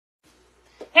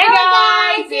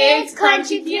it's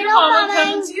Crunchy Keto Mama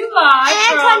coming to you live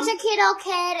and from... Crunchy Keto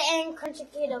Kid and Crunchy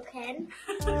Keto Kid.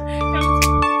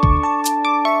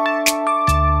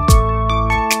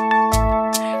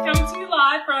 Coming to you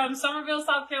live from Summerville,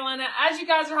 South Carolina. As you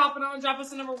guys are hopping on, drop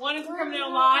us a number 1 if you're coming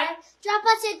on live. Drop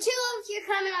us a 2 if you're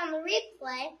coming on the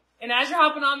replay. And as you're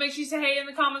hopping on, make sure you say hey in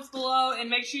the comments below, and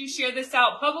make sure you share this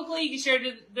out publicly. You can share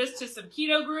this to some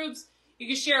keto groups. You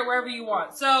can share it wherever you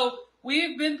want. So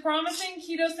we've been promising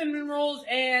keto cinnamon rolls,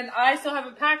 and I still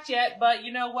haven't packed yet, but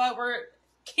you know what?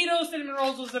 Keto cinnamon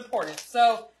rolls was important.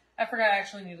 So I forgot I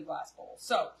actually need a glass bowl.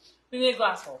 So we need a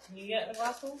glass bowl. Can you get a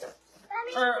glass bowl?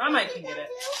 Or I might can get it.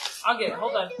 I'll get it.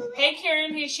 Hold on. Hey,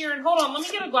 Karen. Hey, Sharon. Hold on. Let me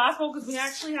get a glass bowl because we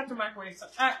actually have to microwave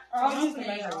something. I'll use the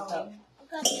measuring cup.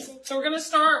 So we're going to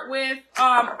start with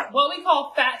what we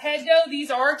call fathead dough. These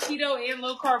are keto and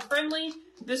low carb friendly.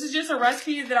 This is just a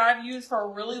recipe that I've used for a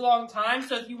really long time.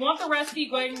 So if you want the recipe,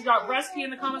 go ahead and drop recipe in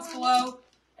the comments below.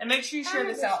 And make sure you share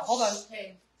this out. Hold on.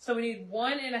 So we need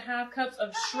 1.5 cups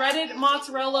of shredded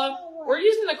mozzarella. We're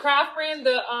using the Kraft brand,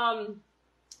 the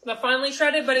finely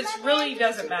shredded, but it really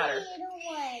doesn't matter.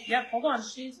 Yep, hold on.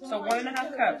 So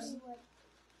 1.5 cups.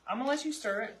 I'm going to let you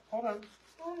stir it. Hold on.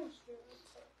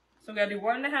 So we got to do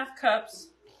 1.5 cups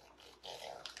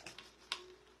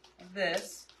of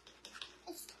this.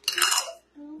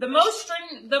 The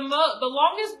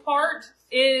longest part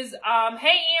is,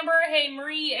 hey Amber, hey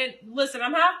Marie, and listen,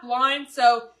 I'm half blind,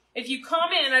 so if you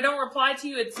comment and I don't reply to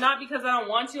you, it's not because I don't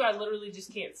want to, I literally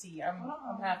just can't see.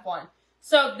 I'm half blind.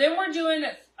 So then we're doing,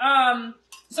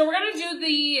 so we're going to do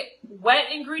the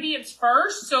wet ingredients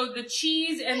first. So the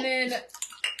cheese, and then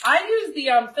I use the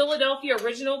Philadelphia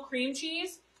original cream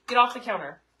cheese. Get off the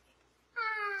counter.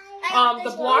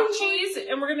 The block cheese,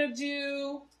 and we're going to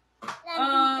do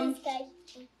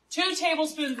 2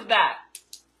 tablespoons of that.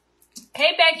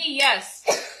 Hey, Becky, yes.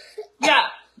 Yeah.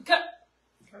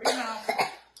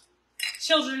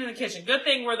 Children in the kitchen. Good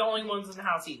thing we're the only ones in the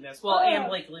house eating this. Well, and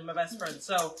Blakely, my best friend.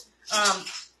 So,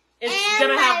 it's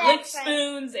going to have lick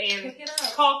spoons and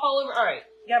cough all over. All right,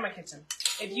 got my kitchen.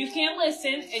 If you can't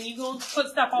listen and you go put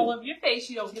stuff all over your face,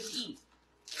 you don't get to eat.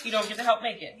 You don't get to help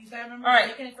make it. You gotta remember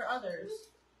making it for others.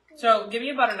 So, give me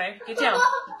a butter knife. Get down.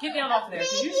 Get down off of there,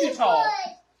 because you're too tall.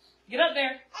 Get up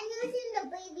there.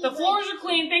 The floors are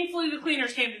clean. Thankfully, the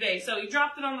cleaners came today, so you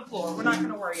dropped it on the floor. We're not going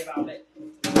to worry about it.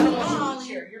 I don't want you on the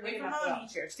chair. You're big enough to on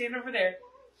the chair. Stand over there.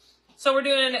 So we're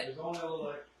doing...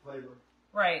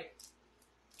 Right.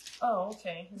 Oh,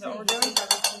 okay. Is that what we're doing?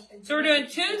 So we're doing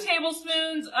 2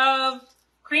 tablespoons of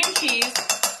cream cheese,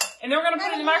 and then we're going to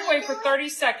put it in the microwave for 30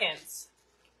 seconds.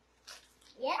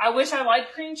 Yep. I wish I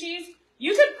liked cream cheese.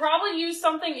 You could probably use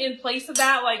something in place of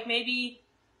that, like maybe...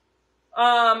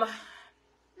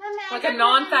 like a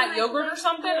non-fat yogurt or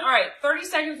something. All right, 30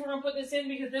 seconds we're going to put this in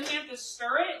because then we have to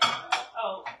stir it.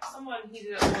 Oh, someone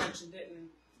heated up lunch and didn't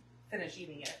finish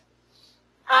eating it.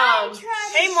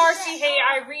 Hey, Marcy. Hey,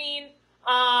 Irene.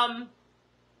 Oh,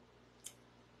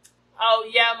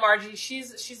 yeah, Margie.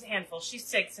 She's a handful. She's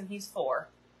 6 and he's 4.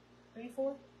 Are you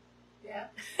 4? Yeah.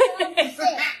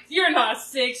 You're not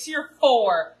 6. You're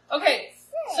 4. Okay.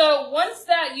 So once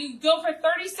that, you go for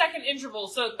 30-second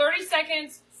intervals. So 30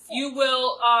 seconds, you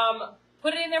will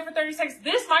put it in there for 30 seconds.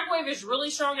 This microwave is really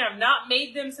strong, and I've not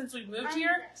made them since we moved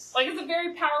here. Like, it's a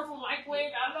very powerful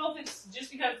microwave. I don't know if it's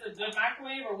just because it's a good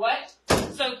microwave or what.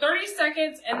 So 30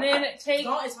 seconds, and then take...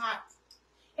 Oh, it's hot.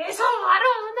 It's hot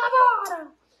on the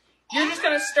bottom. You're just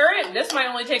going to stir it. This might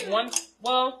only take one...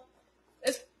 Well,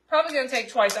 it's probably going to take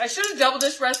twice. I should have doubled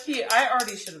this recipe. I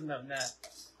already should have known that.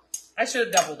 I should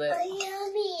have doubled it. Oh,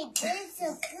 yummy. It's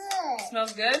so good.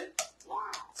 Smells good? Yeah.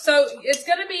 So it's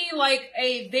going to be like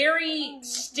a very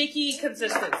sticky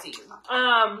consistency.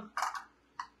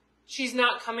 She's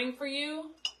not coming for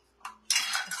you.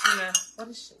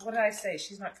 What did I say?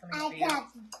 She's not coming for you. I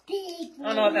got the big one.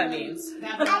 I don't know what that means.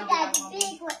 I got the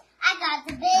big one. I got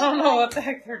the big one. I don't know what the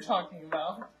heck they're talking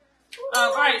about.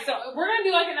 Alright, so we're going to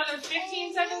do like another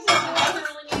 15 seconds. So it doesn't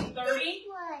really need 30.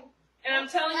 And I'm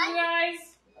telling you guys,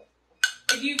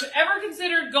 if you've ever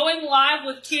considered going live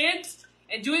with kids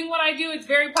and doing what I do, it's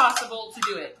very possible to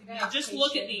do it. Just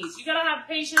look at these. You gotta have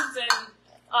patience,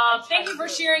 and thank you for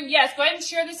sharing. Yes, go ahead and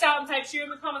share this out and type share in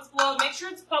the comments below. Make sure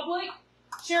it's public.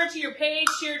 Share it to your page.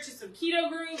 Share it to some keto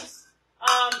groups.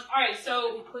 Alright,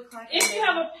 so if you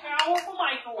have a powerful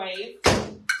microwave,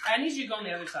 I need you to go on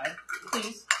the other side,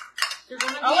 please.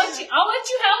 I'll let you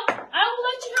help. I'll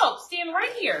let you help. Stand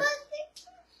right here.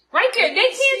 Right there. They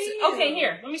can't see. Okay,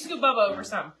 here. Let me scoop Bubba over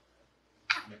some.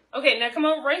 Okay, now come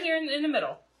over right here in the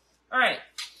middle. All right.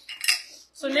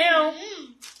 So now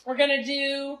we're going to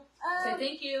do Say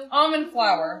thank you. Almond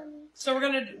flour. So we're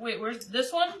going to, wait, where's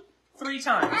this one? 3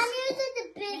 times. I'm using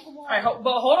the big one. All right,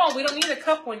 but hold on. We don't need a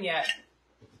cup one yet.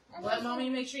 Let mommy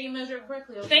make sure you measure it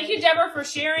correctly. Okay? Thank you, Deborah, for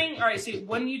sharing. All right, so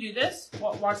when you do this,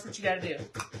 watch what you got to do.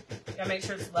 You got to make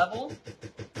sure it's level.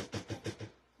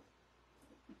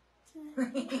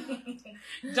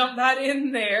 Dump that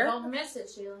in there. Don't miss it,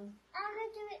 Sheila. I'm gonna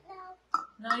do it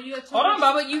now. No, you have to. Hold on,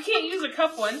 Bubba. You can't use a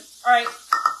cup one. All right.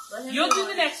 Let him You'll do it.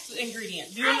 the next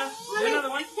ingredient. Do another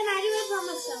one. Can I do it by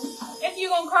myself? If you're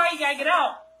going to cry, you got to get out.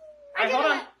 All right, hold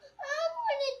on. I want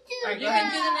to do All right, You go can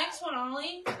ahead. do the next one,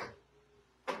 Ollie.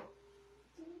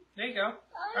 There you go. All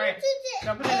right.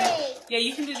 Dump it in there. Yeah,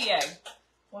 you can do the egg.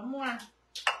 One more.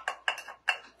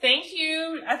 Thank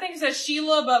you. I think it says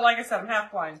Sheila, but like I said, I'm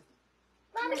half blind.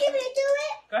 Mama, can we do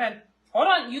it? Go ahead. Hold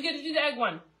on. You get to do the egg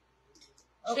one.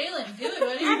 Shaylin, do it,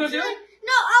 buddy. You go do it?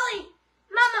 No, Ollie.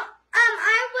 Mama,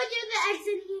 I will do the eggs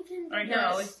and he can do All right, here,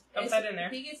 Yes. Ollie. Dump that in there.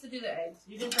 He gets to do the eggs.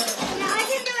 You did that. No, I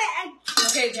can do it.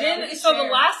 Okay, Yeah, then, let's so the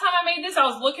share. last time I made this, I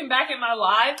was looking back at my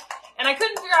live, and I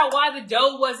couldn't figure out why the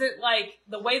dough wasn't, like,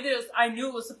 the way that I knew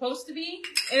it was supposed to be,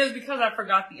 and it was because I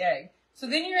forgot the egg. So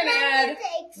then you're going to add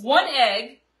 1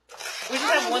 egg. We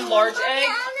just have 1 large egg.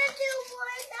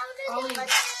 Ollie,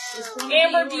 it's going to be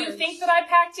Amber, do you yours. think that I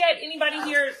packed yet? Anybody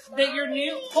here that you're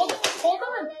new? Hold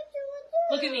on.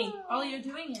 Look at me. Ollie, you're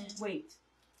doing it. Wait.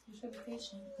 You should be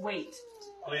patient. Wait.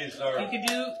 Please, You sir. could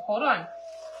do, hold on.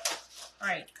 All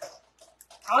right.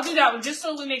 I'll do that one just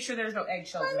so we make sure there's no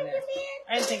eggshells in there.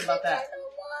 I didn't think about that.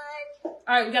 All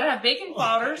right, we got to have baking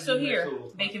powder. So here,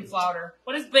 baking powder.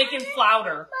 What is baking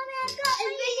powder?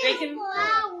 Bacon.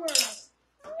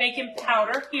 Baking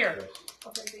powder. Here.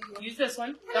 Use this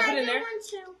one. Dump it in there.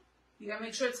 You gotta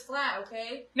make sure it's flat,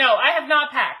 okay? No, I have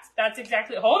not packed. That's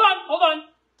exactly. Hold on.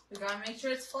 You gotta make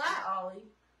sure it's flat, Ollie.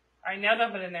 All right, now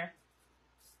dump it in there.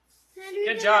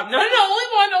 Good job. No,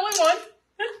 only one.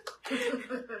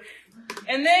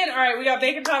 And then, all right, we got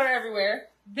baking powder everywhere.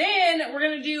 Then we're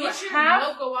gonna do Get your half.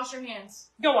 milk, go wash your hands.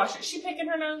 Go wash it. She picking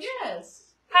her nose. Yes.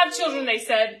 Have children, they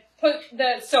said. Put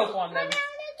the soap on them.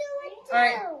 All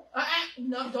right.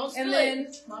 No, don't spill And then-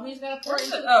 it. Mommy's gotta pour it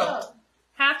into the Oh. cup.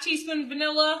 Half teaspoon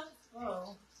vanilla.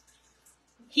 Oh.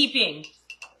 Heaping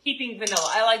vanilla.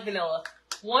 I like vanilla.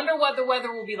 Wonder what the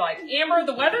weather will be like. Amber,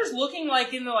 the weather's looking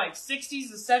like in the 60s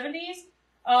to 70s.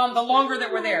 The longer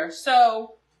that we're there.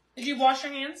 So, did you wash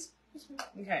your hands?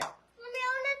 Okay.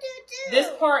 This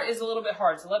part is a little bit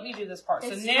hard, so let me do this part. So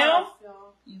It's now, tough,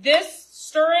 y'all. this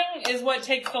stirring is what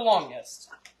takes the longest.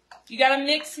 You gotta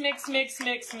mix, and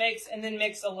then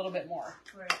mix a little bit more.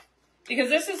 Right. Because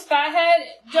this is fathead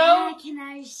dough. Can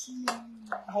I see?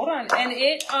 Hold on. And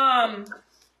it, I'm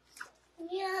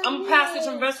gonna pass it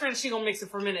to my best friend. She gonna mix it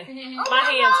for a minute. My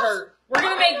hands hurt. We're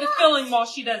gonna make the filling while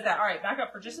she does that. All right, back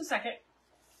up for just a second.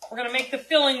 We're gonna make the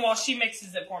filling while she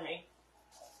mixes it for me.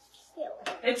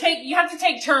 You have to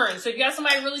take turns. So if you got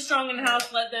somebody really strong in the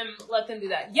house, let them do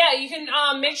that. Yeah, you can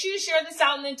make sure you share this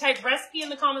out and then type recipe in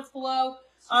the comments below.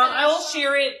 I will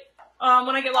share it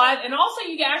when I get live, and also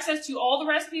you get access to all the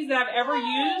recipes that I've ever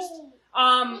used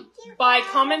by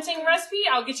commenting recipe.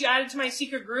 I'll get you added to my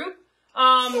secret group.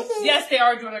 Yes, they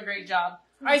are doing a great job.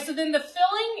 All right, so then the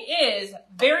filling is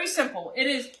very simple. It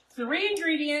is 3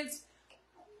 ingredients.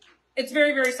 It's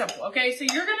very, very simple. Okay, so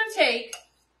you're gonna take.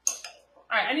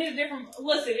 All right, I need a different.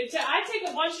 Listen, I take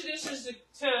a bunch of dishes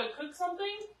to cook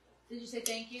something. Did you say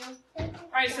thank you? All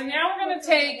right, so now we're gonna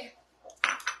take.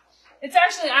 It's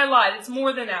actually, I lied. It's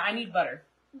more than that. I need butter.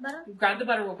 Butter? Grab the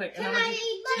butter real quick. And Can I'm I gonna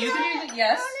eat butter? you can do the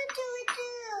yes. I want to do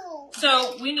it too.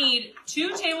 So we need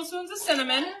 2 tablespoons of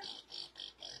cinnamon.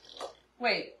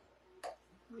 Wait.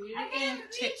 Read it again.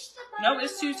 No,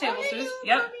 it's 2 tablespoons.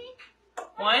 Yep.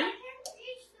 1.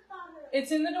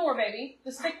 It's in the door, baby.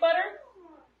 The stick butter.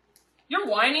 Your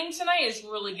whining tonight is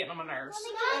really getting on my nerves.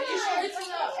 Are you sure it's in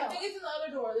the, I think it's in the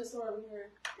other door. This door over here.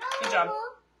 Good job.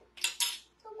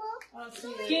 I don't see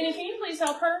it. Kenny, can you please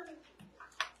help her?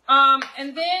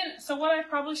 And then, so what I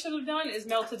probably should have done is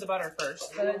melted the butter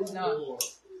first, but I did not.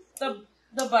 The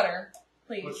butter,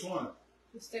 please. Which one?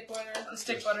 The stick butter. The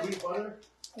stick butter. Sweet butter?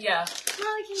 Yeah.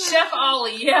 Chef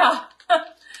Ollie, yeah.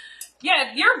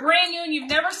 Yeah, if you're brand new and you've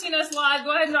never seen us live,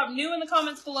 go ahead and drop new in the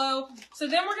comments below. So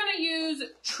then we're going to use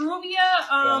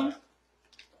Truvia.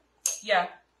 Yeah,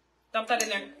 dump that in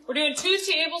there. We're doing 2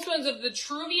 tablespoons of the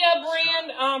Truvia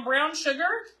brand brown sugar.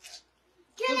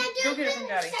 Can I Go do get it this from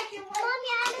Daddy. second one? Mommy,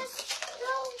 I just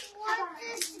don't want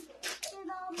this to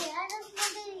know me. I just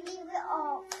want to leave it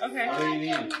all. Okay. What do you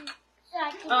need? So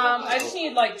I can I just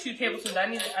need like 2 tablespoons. I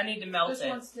need to melt This it.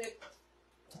 one stick.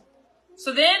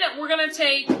 So then we're gonna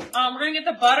take we're gonna get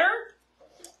the butter.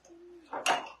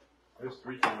 There's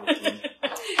 3 tablespoons.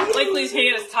 Blakely's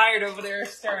hand is tired over there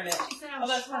stirring it. Oh,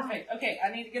 that's perfect. Okay, I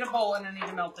need to get a bowl and I need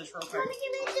to melt this real quick. Mommy,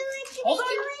 can we do it? Can Hold we on.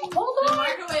 do it? Hold The on.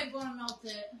 microwave gonna melt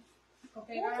it.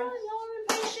 Okay, Hold girl. on,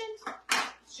 y'all impatient.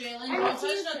 Shaylin, I'm don't touch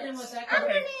gonna nothing use with this. that. I'm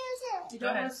Okay. gonna use it. You Go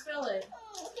don't ahead. want to spill it.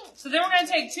 So then we're going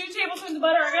to take 2 tablespoons of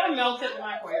butter. I got to melt it in the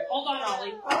microwave. Hold on,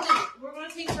 Ollie. Ollie, we're gonna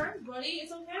take turns, buddy.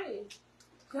 It's okay.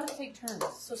 You got to take turns,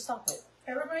 so stop it.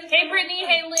 Everybody. Hey, Brittany.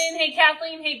 Hey, Lynn. Hey,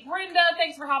 Kathleen. Hey, Brenda.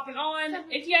 Thanks for hopping on.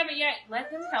 If you haven't yet,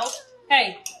 let them help.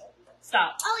 Hey,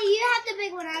 stop. Oh, you have the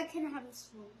big one. I can have a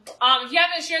small one. If you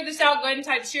haven't shared this out, go ahead and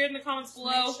type share in the comments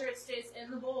below. Make sure it stays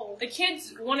in the bowl. The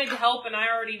kids wanted to help, and I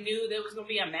already knew that it was going to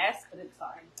be a mess, but it's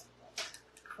fine.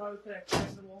 Probably put extra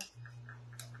in the bowl.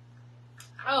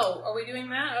 Oh, are we doing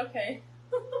that? Okay.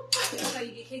 Okay,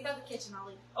 you get kicked out the kitchen,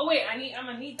 Ollie. Oh wait, I'm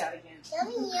gonna need that again.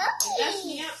 Yummy, Mess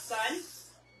me yummy. up, son.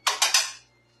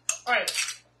 All right.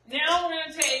 Now we're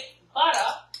gonna take butter.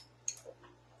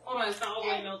 Hold on, it's not all the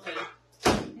way melted.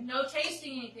 And no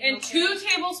tasting anything. And okay? 2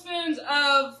 tablespoons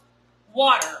of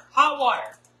water, hot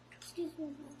water. Excuse me.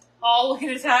 Oh, look at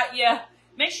his hat. Yeah.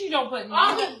 Make sure you don't put. Ollie, what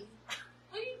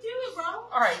are you doing, bro?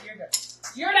 All right, you're good.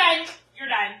 You're done. You're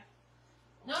done.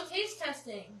 No taste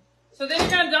testing. So then you're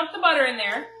gonna dump the butter in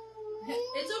there.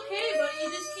 It's okay, but you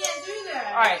just can't do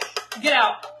that. All right, get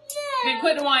out. Be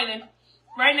quitting whining.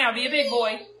 Right now, be a big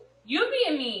boy. You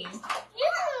being mean.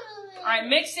 All right,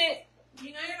 mix it.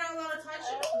 You know you're not allowed to touch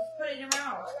it. Just put it in your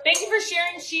mouth. Thank you for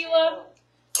sharing, Sheila.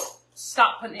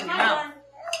 Stop putting it in your mouth.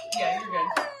 Yeah, you're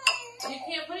good. You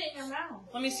can't put it in your mouth.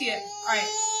 Let me see it. All right,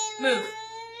 move.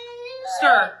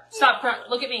 Stir. Stop crying.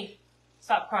 Look at me.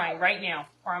 Stop crying right now,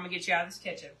 or I'm gonna get you out of this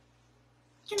kitchen.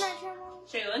 Can I try one?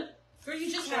 Shaylin, Or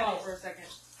you just hold have on it. for a second.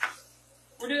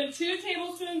 We're doing 2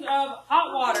 tablespoons of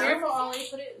hot water. Careful, Ollie.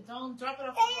 Put it. Don't drop it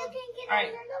off the Hey, you floor. can get All right.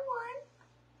 another one.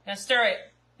 Now stir it.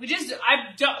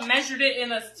 I measured it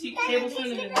in a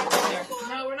tablespoon and then put it in there.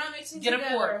 No, we're not mixing Get a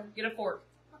together. fork. Get a fork.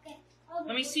 Okay.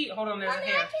 Let me see. Hold on, there's a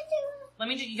Mommy, I hair. can do Let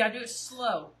me. You gotta do it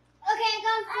slow. it. Okay, I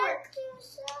got a fork.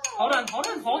 Hold on. Hold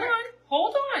on. Hold on.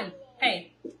 Hold on.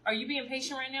 Hey, are you being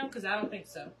patient right now? Because I don't think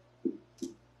so.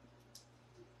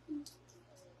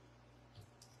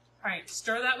 All right,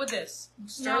 stir that with this.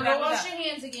 Stir Now that go with wash that. your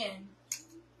hands again.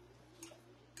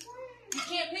 You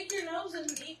can't pick your nose and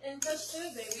eat and touch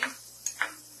food, baby.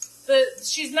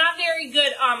 She's not very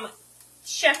good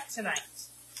chef tonight.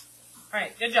 All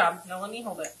right, good job. Now let me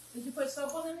hold it. Did you put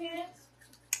soap on them hands?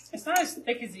 It's not as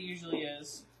thick as it usually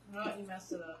is. No, you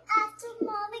messed it up. After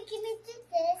Mommy, give me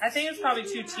this. I think it's probably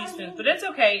 2 teaspoons, but it's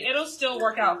okay. It'll still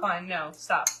work out fine. No,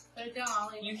 stop. Put it down,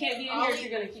 Ollie. You can't be in here if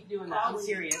you're gonna keep doing that. I'm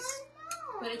serious.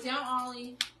 Put it down,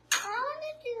 Ollie. I want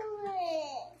to do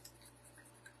it.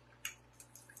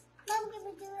 Mom, can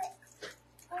we do it?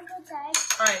 On the side.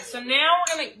 All right, so now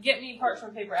we're gonna get me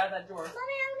parchment paper out of that drawer. Mommy,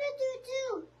 I'm going to do it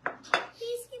too.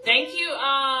 Please give me Thank you,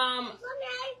 Mommy,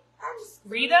 I'm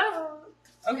Rita.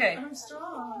 Okay, I'm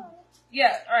strong.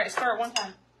 yeah. All right, start one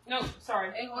time. No,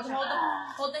 sorry. Hey, hold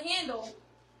the handle.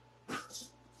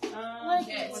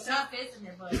 Okay. What's not fits in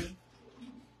there, buddy?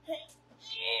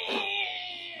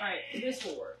 All right, this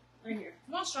will work. Right here.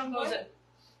 Come on, strong Close boy. it.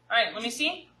 All right, let me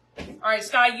see. All right,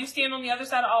 Sky, you stand on the other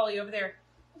side of Ollie over there.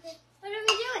 Okay. What are we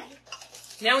doing?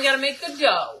 Now we gotta make the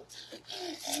dough.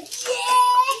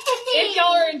 If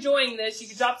y'all are enjoying this, you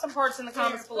can drop some parts in the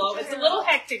comments below. It's a little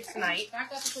hectic tonight.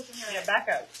 Back up and put your hair Yeah, up. back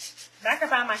up. Back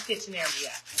up out of my kitchen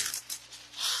area.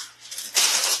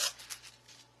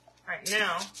 All right,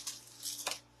 now.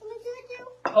 Can we do it too?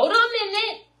 Hold on a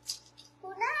minute.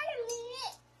 Hold on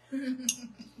a minute.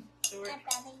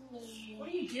 What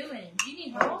are you doing? Do you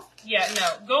need help? Yeah,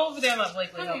 no. Go over there and let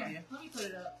Blakely Come help here. you. Let me put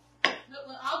it up. No,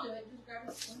 I'll do it. Just grab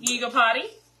it. You go potty?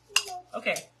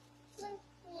 Okay.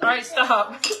 All right,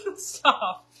 stop.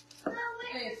 Stop.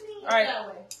 Hey, All right. that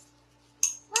way.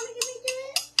 Mommy, can we do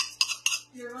it?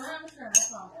 You're gonna have a turn.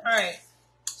 That's all. All right.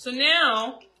 So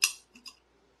now,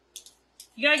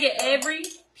 you gotta get every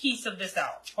piece of this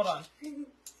out. Hold on.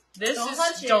 This Don't is,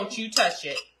 touch it. don't you touch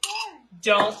it.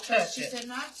 Don't touch She it. said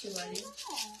not to, buddy.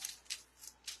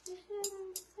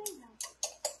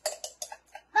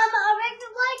 Mama, are we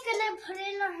gonna put it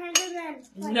in our hand and then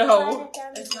like, No. slide it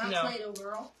down? It's not No. Play-Doh,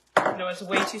 girl. No, it's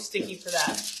way too sticky for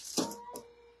that.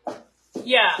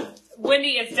 Yeah,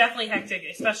 Wendy, it's definitely hectic,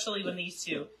 especially when these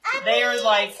two. They are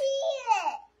like,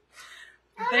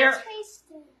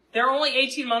 they're only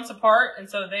 18 months apart, and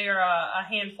so they are a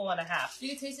handful and a half. You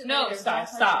can taste it No, later. stop,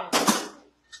 Don't touch stop. it.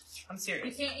 I'm You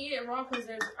serious. can't eat it raw because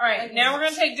there's. All right, now we're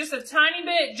gonna take just a tiny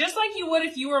bit, just like you would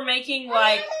if you were making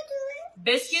like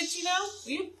biscuits. You know,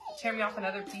 will you tear me off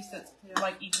another piece that's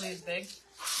like equally as big?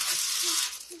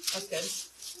 That's good.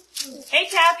 Hey,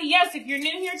 Kathy. Yes, if you're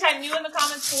new here, type new in the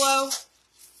comments below.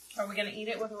 Are we gonna eat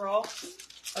it with a roll?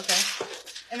 Okay.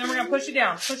 And then we're gonna push it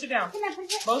down. Push it down. Can I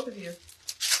push it? Both of you.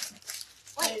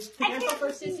 Wait, careful for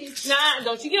Sissy. Nah,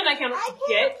 don't you get on that counter.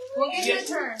 Get. We'll give you a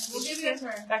turn. We'll give you a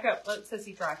turn. Back up. Let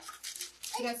Sissy try.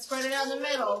 You got to spread it out in the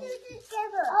middle.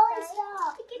 Oh,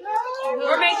 stop.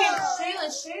 We're making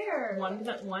Shayla, share.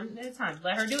 one at a time.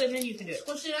 Let her do it, and then you can do it.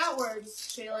 Push it outwards,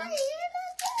 Shayla.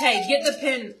 Hey, get the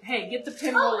pin. Hey, get the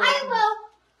pin roller.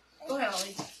 Go ahead,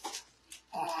 Ollie.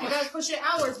 You gotta push it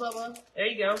outwards, Bubba. There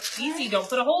you go. Easy. Don't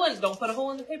put a hole in. Don't put a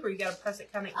hole in the paper. You gotta press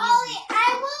it kind of easy. Ollie,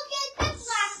 I will get the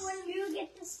black one. You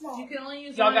get the small. You can only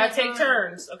use Y'all one gotta at a take time.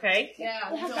 turns, okay?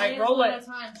 Yeah. You can Alright, only use roll one it. at a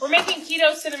time. We're making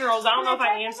keto cinnamon rolls. I don't know if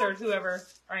I answered whoever.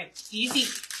 Alright, easy.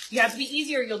 You have to be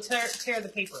easy or you'll tear the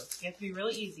paper. You have to be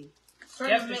really easy. Start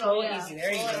Yep, in the just middle, roll it yeah. easy.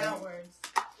 There you Roll it go. outwards.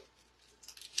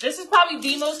 This is probably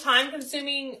the most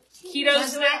time-consuming keto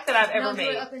snack that I've ever Do made.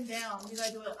 it up and down. You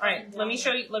gotta do it up Alright, and down. let me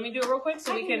show you. Let me do it real quick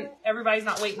so we can. Everybody's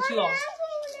not waiting too long.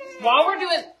 While we're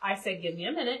doing, I said give me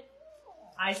a minute.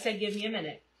 I said give me a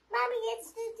minute. Mommy,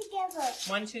 let's do it together.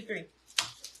 1, 2, 3.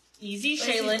 Easy, Wait,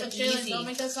 Shaylin. Shaylin, Easy. don't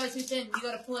make that side too thin. You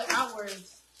gotta pull it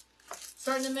outwards.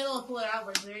 Start in the middle and pull it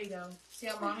outwards. There you go. See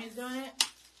how Mommy's doing it?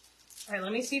 Alright,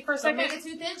 let me see for a Don't second. make it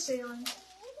too thin, Shaylin.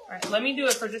 Alright, let me do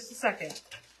it for just a second.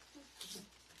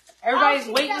 Everybody's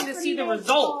waiting to see the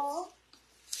results.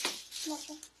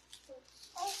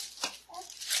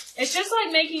 It's just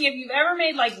like making, if you've ever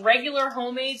made like regular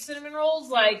homemade cinnamon rolls,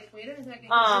 like, Wait a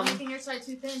second. Um, You're making your side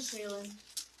too thin, Shaylin.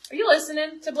 are you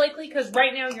listening to Blakely? Because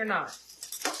right now you're not.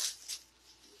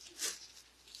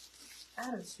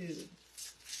 Attitude.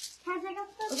 Can I take off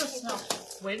the What's the smell?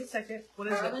 Wait a second. What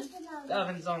is Oven? it? The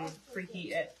oven's on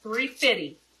preheat at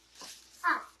 350.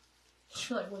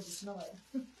 You're like, what does it smell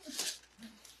like?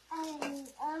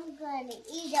 I'm gonna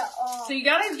eat it all. So you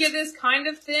gotta get this kind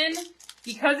of thin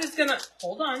because it's gonna,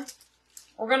 hold on.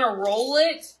 We're gonna roll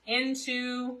it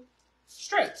into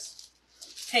strips.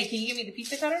 Hey, can you give me the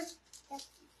pizza cutter? Yes.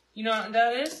 You know what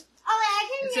that is? Oh, wait, I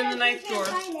can It's in the knife drawer.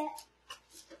 Find it.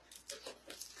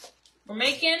 We're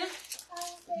making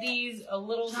these a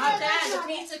little. Not that,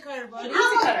 the pizza cutter, buddy.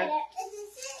 Pizza cutter.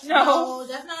 No, No,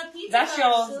 that's not a pizza that's cutter,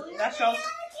 y'all. silly. That's y'all.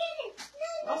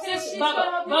 Okay, she's Bubba,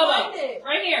 gonna be Bubba, behind it.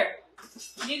 right here.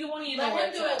 Neither one of you know Let where him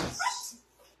it's do at. it.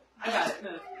 I got it.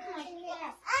 Move. I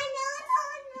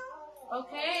know.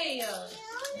 Okay.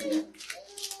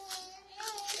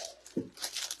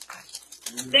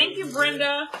 Thank you,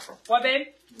 Brenda. What, babe?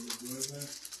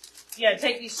 Yeah,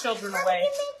 take these children away.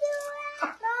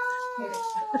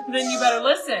 Then you better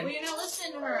Well, listen. you're not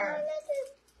listening to her.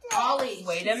 Ollie.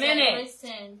 Wait she a said minute.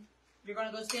 Listen. You're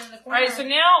gonna go stand in the All corner. right, so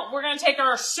now we're gonna take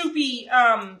our soupy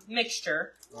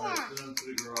mixture.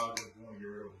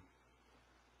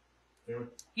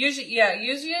 Usually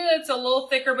it's a little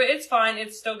thicker, but it's fine.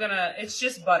 It's still gonna. It's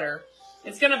just butter.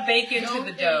 It's gonna bake into Don't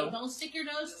the bake. dough. Don't stick your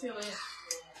nose to it.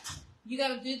 You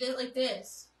gotta do this like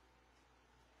this.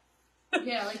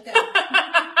 Yeah, like that.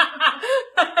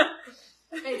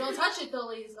 Hey, don't touch it though,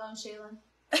 ladies. Shaylin.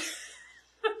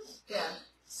 Yeah.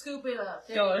 Scoop it up.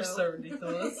 There Y'all you are go. so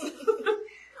ridiculous.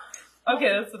 Okay,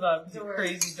 that's enough. You Dorks.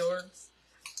 crazy dorks.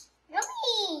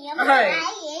 Yummy. All right.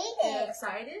 I ate You it.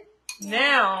 excited?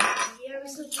 Now,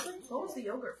 What was the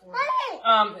yogurt for?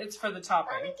 it's for the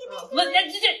topping. Oh, Look,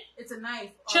 it's a knife.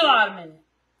 chill out a minute.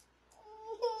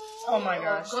 Oh my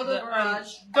gosh. Go to the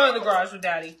garage. Go to the garage with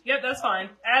Daddy. Yep, that's fine.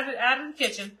 Add it in the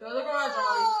kitchen. Go to the garage,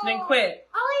 Ollie. Then quit.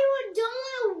 Oh, you don't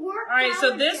want to work. All right,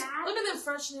 so out, this Dad. Look at them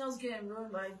fresh nails getting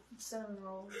ruined by cinnamon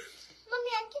rolls. Mommy,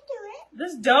 I can do it.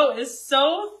 this dough is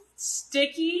so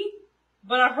sticky,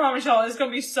 but I promise y'all, it's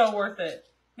gonna be so worth it.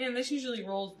 Man, this usually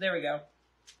rolls. There we go.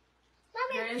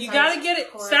 Mommy, Your You inside's gotta get it.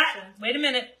 Stop. correction. Wait a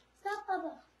minute. stop,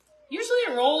 Bubba. Usually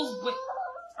it rolls. With,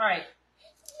 all right.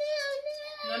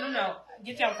 No. No.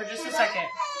 Get down for just a second.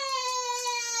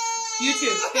 You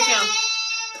too. Get down.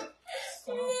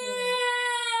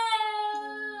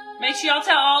 Make sure y'all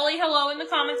tell Ollie hello in the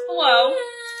comments below.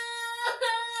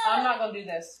 I'm not gonna do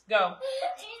this. Go.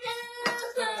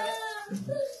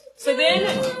 So then,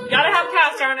 gotta have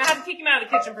cast iron. I had to kick him out of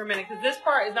the kitchen for a minute because this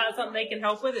part is not something they can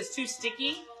help with. It's too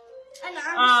sticky.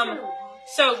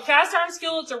 So cast iron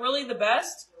skillets are really the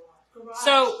best.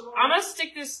 So I'm gonna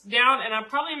stick this down, and I'm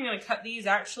probably gonna cut these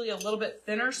actually a little bit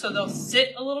thinner so they'll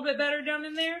sit a little bit better down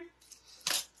in there.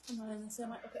 I'm not in the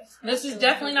semi. Okay. This is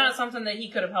definitely not something that he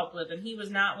could have helped with, and he was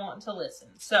not wanting to listen.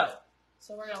 So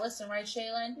So we're gonna listen, right,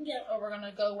 Shaylin? Yeah. Or we're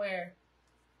gonna go where?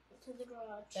 To the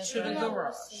garage. That's To the right.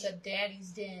 garage. The daddy's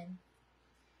den.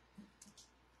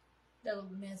 That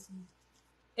look messy,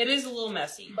 it is a little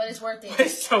messy, but it's worth but it.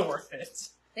 it's so worth it.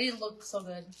 They look so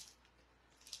good.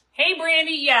 Hey,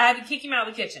 Brandy. Yeah, I had to kick him out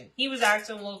of the kitchen. He was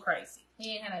acting a little crazy.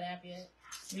 He ain't had a nap yet.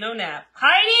 No nap.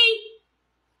 Heidi,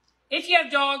 if you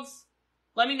have dogs,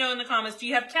 let me know in the comments. Do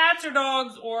you have cats or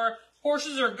dogs or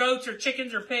horses or goats or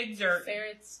chickens or pigs or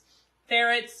Ferrets.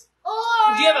 ferrets?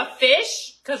 Or Do you have a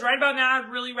fish? Because right about now, I'd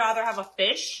really rather have a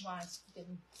fish. Why?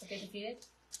 Okay to feed it?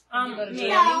 no, because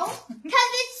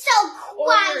it's so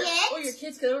quiet. Or your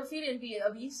kids could overfeed it and be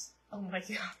obese. Oh my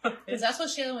god. Because that's what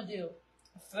Shayla would do.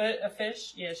 A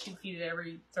fish? Yeah, she'd feed it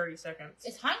every 30 seconds.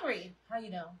 It's hungry. How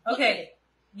you know? Okay.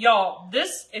 Y'all,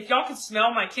 if y'all could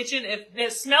smell my kitchen,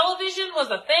 if smell-o-vision was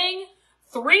a thing,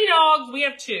 3 dogs, we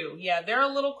have 2. Yeah, they're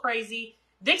a little crazy.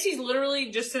 Dixie's literally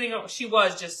just she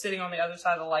was just sitting on the other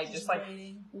side of the light, just like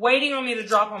waiting on me to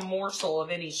drop a morsel of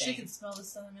anything. She can smell the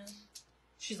cinnamon.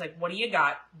 She's like, what do you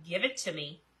got? Give it to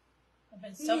me. I've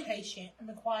been so patient. I've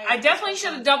been quiet. I definitely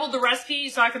should have doubled the recipe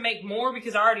so I could make more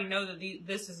because I already know that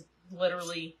this is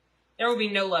literally, there will be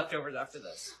no leftovers after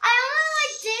this. I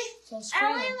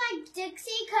only like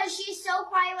Dixie because she's so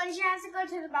quiet when she has to go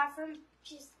to the bathroom.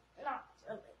 She's not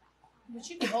really that. But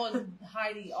you can hold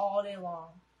Heidi all day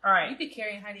long. All right. You'd be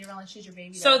carrying Heidi around like she's your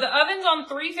baby. So the oven's on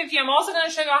 350. I'm also going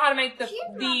to show you how to make the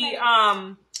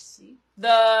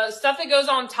stuff that goes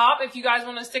on top. If you guys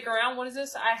want to stick around, what is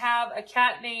this? I have a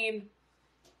cat named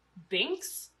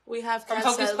Binks. We have from cats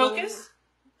Hocus Pocus.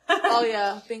 Oh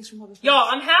yeah, Binks from Hocus Pocus. Y'all,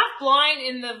 I'm half blind,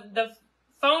 and the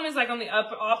phone is like on the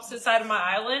opposite side of my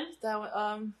island.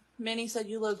 That Minnie said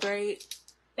you look great.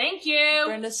 Thank you.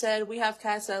 Brenda said we have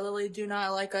cats that literally do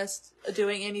not like us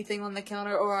doing anything on the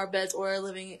counter or our beds or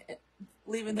leaving.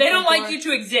 They don't like you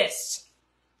to exist.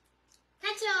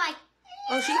 That's not like.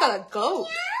 Oh, she got a goat.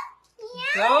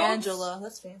 Goat? Angela,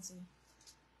 that's fancy.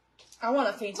 I want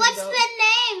a fancy What's goat. the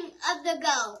name of the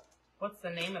goat? What's the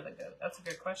name of the goat? That's a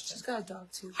good question. She's got a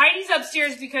dog too. Heidi's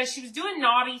upstairs because she was doing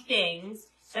naughty things.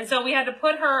 And so we had to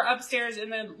put her upstairs in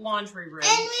the laundry room,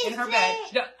 in her bed.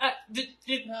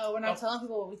 No, we're not telling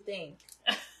people what we think.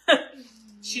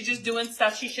 She's just doing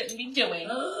stuff she shouldn't be doing.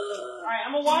 Alright,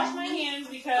 I'm gonna wash my hands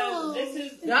because this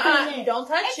is... Don't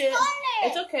touch it. Funny.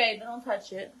 It's okay. Don't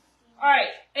touch it. Alright,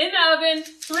 in the oven,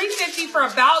 350 for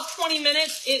about 20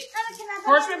 minutes.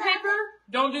 Parchment paper?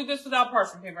 Don't do this without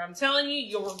parchment paper. I'm telling you,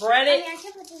 you'll regret it. I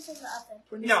can put this in the oven.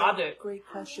 Brenda No, said, I'll do it. Great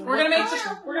question. We're gonna make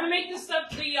this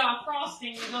stuff the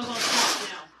frosting that goes on top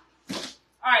now.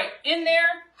 Alright, in there,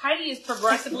 Heidi is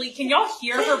progressively... Can y'all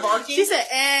hear her barking? She said,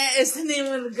 it's the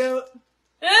name of the goat.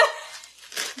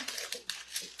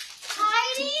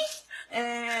 Heidi?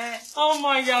 Oh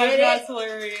my gosh, that's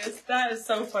hilarious. That is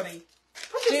so funny.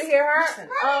 Do you hear her?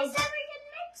 Mommy said we can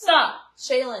mix it. Stop.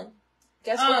 Shaylin,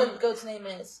 guess what the goat's name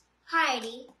is?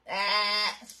 Heidi.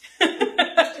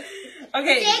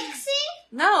 Okay. Dixie?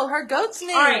 No, her goat's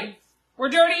name. Alright. We're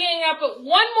dirtying up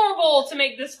one more bowl to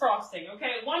make this frosting.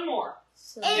 Okay, one more.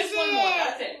 So, Just one more.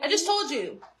 That's it. I just told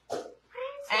you.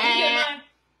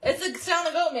 It's the sound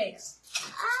the goat makes.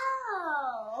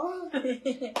 Oh.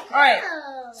 Alright.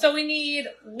 So we need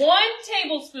 1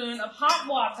 tablespoon of hot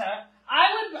water.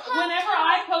 Whenever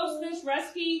I post this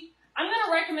recipe, I'm going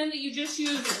to recommend that you just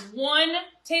use 1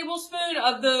 tablespoon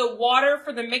of the water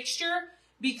for the mixture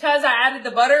because I added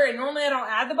the butter. And normally I don't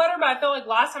add the butter, but I felt like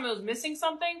last time it was missing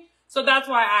something. So that's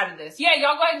why I added this. Yeah,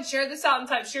 y'all go ahead and share this out and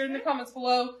type share in the comments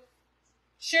below.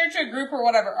 Share it to a group or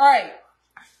whatever. Alright.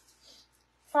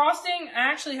 Frosting,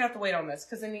 I actually have to wait on this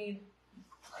because I need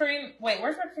cream. Wait,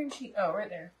 where's my cream cheese? Oh, right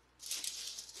there.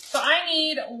 So I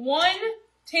need 1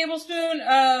 tablespoon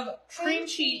of cream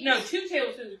cheese. No, 2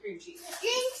 tablespoons of cream cheese.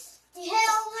 Drinks the head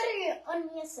over on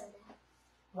your soda.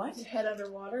 What? Your head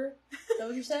underwater? Is that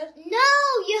what you said? No,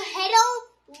 your head on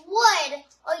wood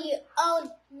or you own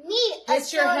meat.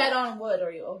 Hit your head on wood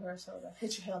or you owe her a soda.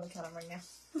 Hit your head on the counter right now.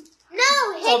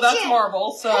 No, hit Oh, that's your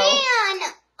marble, so.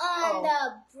 hand on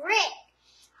the brick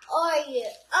or you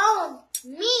own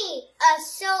me a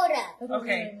soda.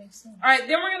 Okay. Alright,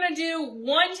 then we're going to do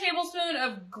 1 tablespoon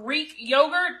of Greek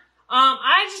yogurt.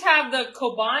 I just have the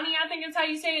Kobani, I think is how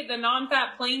you say it, the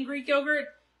non-fat plain Greek yogurt.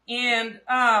 And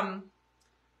I'm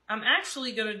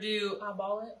actually going to do...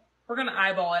 Eyeball it? We're going to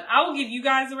eyeball it. I will give you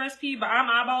guys the recipe, but I'm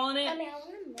eyeballing it. I mean, I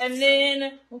want to And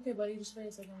then Okay, buddy, just wait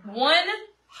a second. 1...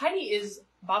 Heidi is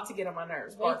about to get on my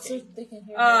nerves Wait barking. so they can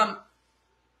hear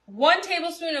 1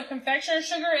 tablespoon of confectioner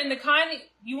sugar, and the kind that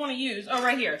you want to use,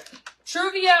 right here.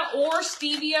 Truvia or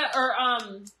Stevia or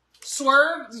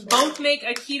Swerve both make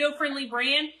a keto-friendly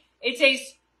brand. It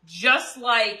tastes just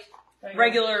like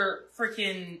regular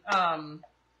freaking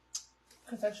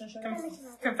confection sugar.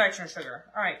 confectioner sugar.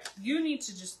 All right, you need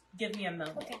to just give me a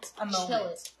moment. Okay. A moment. Chill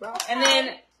it. And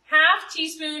then 1/2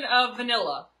 teaspoon of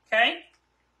vanilla. Okay.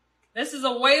 This is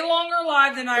a way longer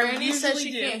live than I Brandy usually says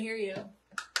she do. can't hear you.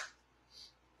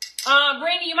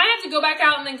 Brandy, you might have to go back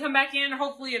out and then come back in.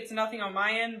 Hopefully it's nothing on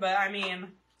my end, but I mean,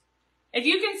 if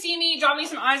you can see me, drop me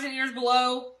some eyes and ears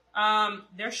below.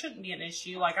 There shouldn't be an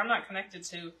issue. Like, I'm not connected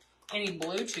to any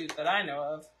Bluetooth that I know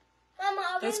of.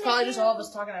 Mama, That's probably just all of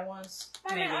us talking at once.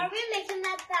 Mama, Maybe. are we making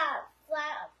that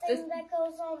flat thing that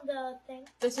goes on the thing?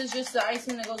 This is just the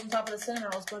icing that goes on top of the cinnamon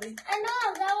rolls, buddy. I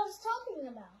know, that was talking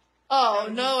about. Oh,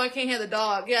 no, I can't hear the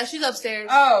dog. Yeah, she's upstairs.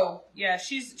 Oh, yeah,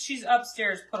 she's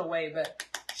upstairs put away, but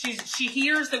she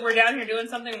hears that we're down here doing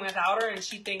something without her, and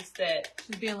she thinks that,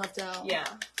 She's being left out. yeah.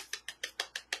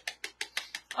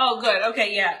 Oh, good.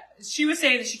 Okay, yeah. She was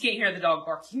saying that she can't hear the dog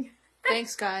barking.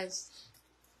 Thanks, guys.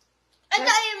 I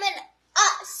thought you meant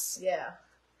us. Yeah.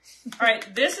 All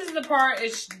right, this is the part.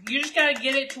 You just gotta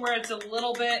get it to where it's a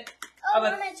little bit of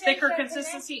a Mama, it's thicker right here,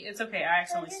 consistency. It's okay. I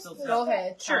accidentally spilled it. Go up.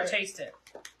 ahead. Sure, try it. taste it.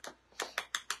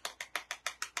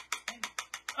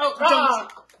 Oh, Ah!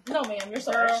 No, ma'am, you're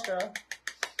so Girl. extra.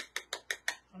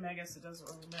 I mean, I guess it doesn't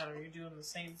really matter. You're doing the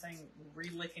same thing,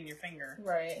 re-licking your finger.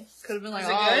 Right. Could have been like, Is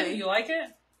it Ollie. good? You like it?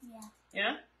 Yeah.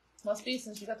 Yeah? Must be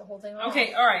since you got the whole thing on.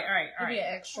 Okay, all right. You'd be an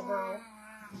extra girl.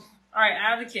 All right,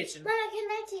 out of the kitchen. Mama, can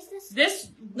I taste this? This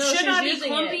No, should she's not be using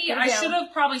clumpy. it. Put it I down. should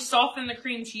have probably softened the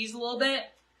cream cheese a little bit.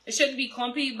 It shouldn't be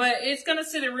clumpy, but it's gonna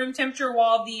sit at room temperature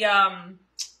while the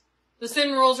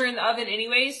cinnamon rolls are in the oven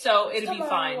anyway, so it'll be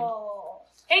fine.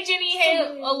 Hey Jenny,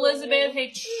 hey Elizabeth,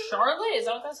 hey Charlotte, is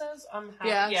that what that says?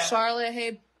 Yeah, Charlotte,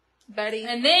 hey, Betty.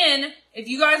 And then, if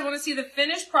you guys want to see the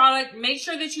finished product, make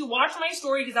sure that you watch my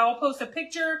story because I will post a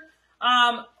picture.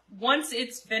 Once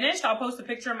it's finished, I'll post a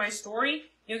picture of my story.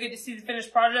 You'll get to see the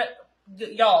finished product.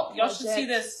 Y'all should see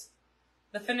this.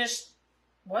 The finished,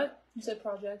 what? You said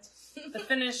project. The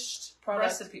finished Product.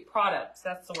 recipe, product,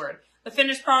 that's the word. The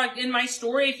finished product in my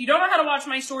story. If you don't know how to watch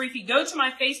my story, if you go to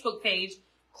my Facebook page,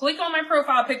 click on my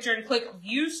profile picture and click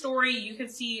view story, you can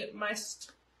see my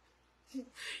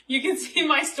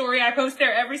story. I post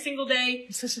there every single day.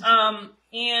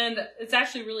 And it's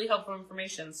actually really helpful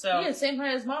information. So Yeah, same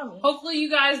height as mommy. hopefully you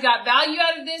guys got value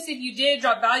out of this. If you did,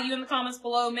 drop value in the comments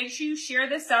below. Make sure you share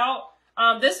this out.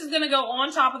 This is going to go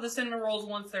on top of the cinnamon rolls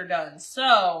once they're done.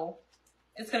 So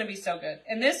it's going to be so good.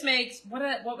 And this makes,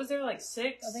 what was there, like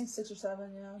 6? I think 6 or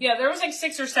 7, yeah. Yeah, there was like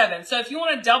 6 or 7. So if you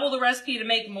want to double the recipe to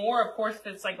make more, of course, if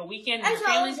it's like a weekend and your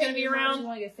family's going to be You around.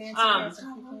 want to get fancy?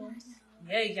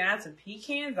 Yeah, you can add some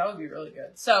pecans. That would be really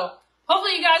good. So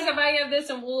hopefully you guys got value out of this,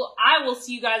 and I will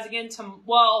see you guys again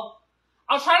I'll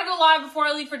try to go live before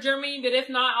I leave for Germany, but if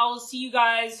not, I will see you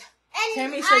guys. And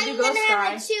Tammy said you I'm go gonna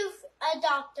have Sky. a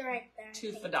doctor right there.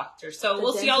 To the doctor. So The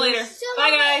we'll see y'all later. dentist? So, Bye,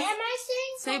 guys. Am I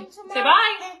saying Say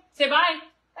bye. Say bye.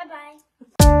 Bye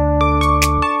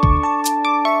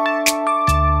bye.